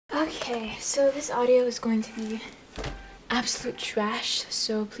Okay, so this audio is going to be absolute trash,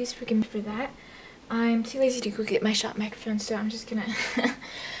 so please forgive me for that. I'm too lazy to go get my shot microphone, so I'm just gonna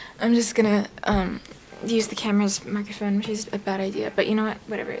use the camera's microphone, which is a bad idea, but you know what,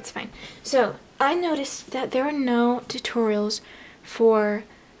 whatever, it's fine. So I noticed that there are no tutorials for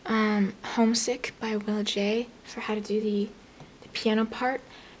Homesick by Will J for how to do the piano part,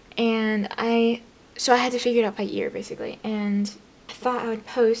 and so I had to figure it out by ear basically, and I thought I would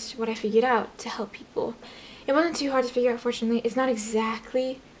post what I figured out to help people. It wasn't too hard to figure out, fortunately. It's not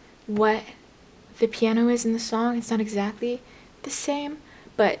exactly what the piano is in the song. It's not exactly the same,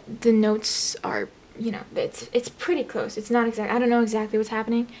 but the notes are, you know, it's pretty close. It's not exact. I don't know exactly what's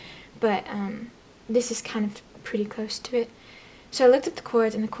happening, but this is kind of pretty close to it. So I looked up the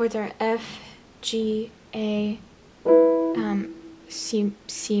chords, and the chords are F, G, A, C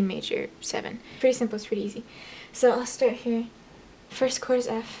major 7. Pretty simple. It's pretty easy. So I'll start here. First chord is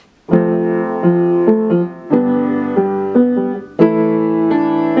F.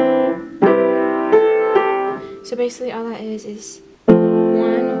 So basically all that is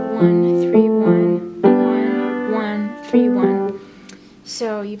 1, 1, 3, 1, 1, 1, 3, 1.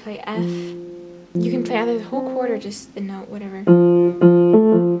 So you play F. You can play either the whole chord or just the note, whatever.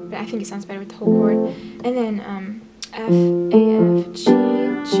 But I think it sounds better with the whole chord. And then F, A, F, G,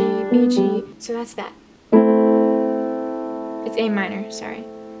 G, B, G. So that's that. It's A minor, sorry.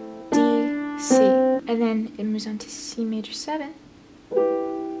 D, C. And then it moves on to C major 7.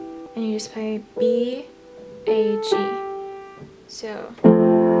 And you just play B, A, G. So.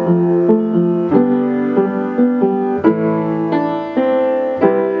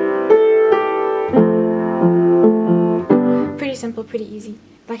 Pretty simple, pretty easy.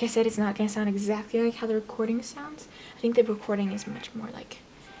 Like I said, it's not going to sound exactly like how the recording sounds. I think the recording is much more like,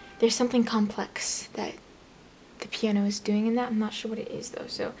 there's something complex that the piano is doing in that. I'm not sure what it is though,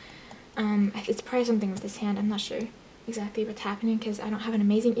 so it's probably something with this hand. I'm not sure exactly what's happening because I don't have an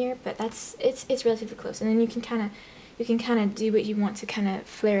amazing ear, but it's relatively close. And then you can kind of do what you want to kind of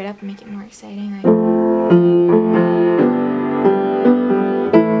flare it up and make it more exciting, like.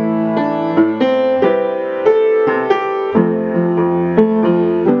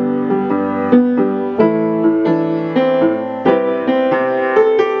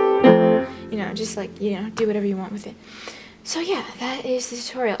 Just like, you know, do whatever you want with it. So yeah, that is the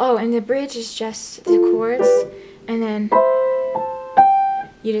tutorial. Oh, and the bridge is just the chords, and then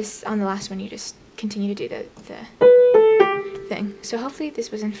you just, on the last one, you just continue to do the thing. So hopefully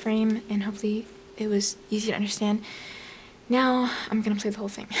this was in frame, and hopefully it was easy to understand. Now I'm gonna play the whole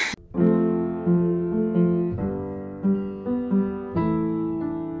thing.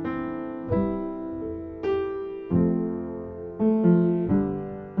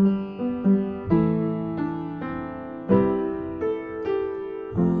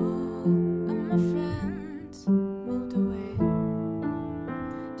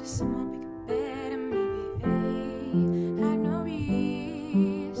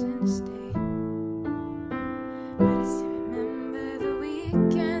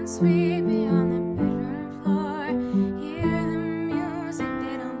 Sweeping on the bedroom floor, hear the music,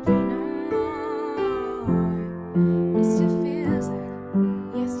 they don't play no more. It still feels like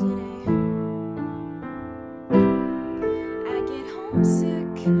yesterday. I get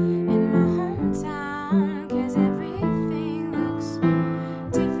homesick in my hometown, 'cause everything looks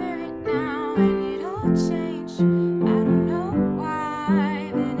different now, and it all changed. I don't know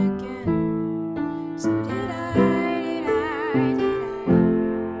why, then again, so did I.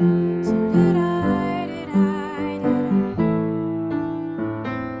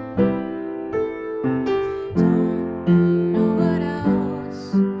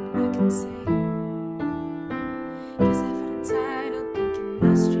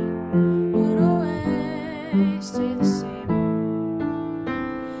 Stay the same.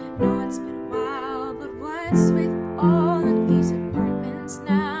 No, it's been a while, but what's with all of these apartments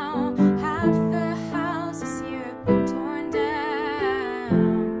now? Half the houses here have been torn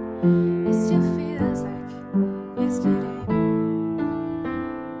down. It still feels like yesterday.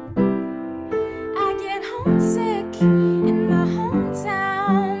 I get homesick in my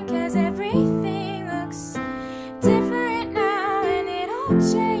hometown, 'cause everything looks different now, and it all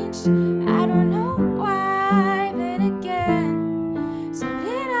changed. I don't know why.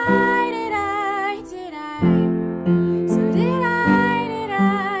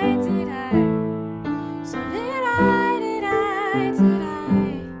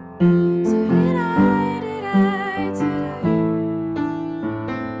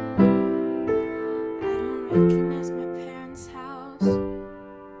 Recognize my parents' house.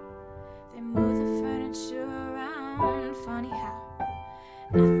 They move the furniture around. Funny how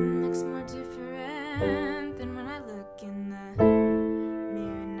nothing man.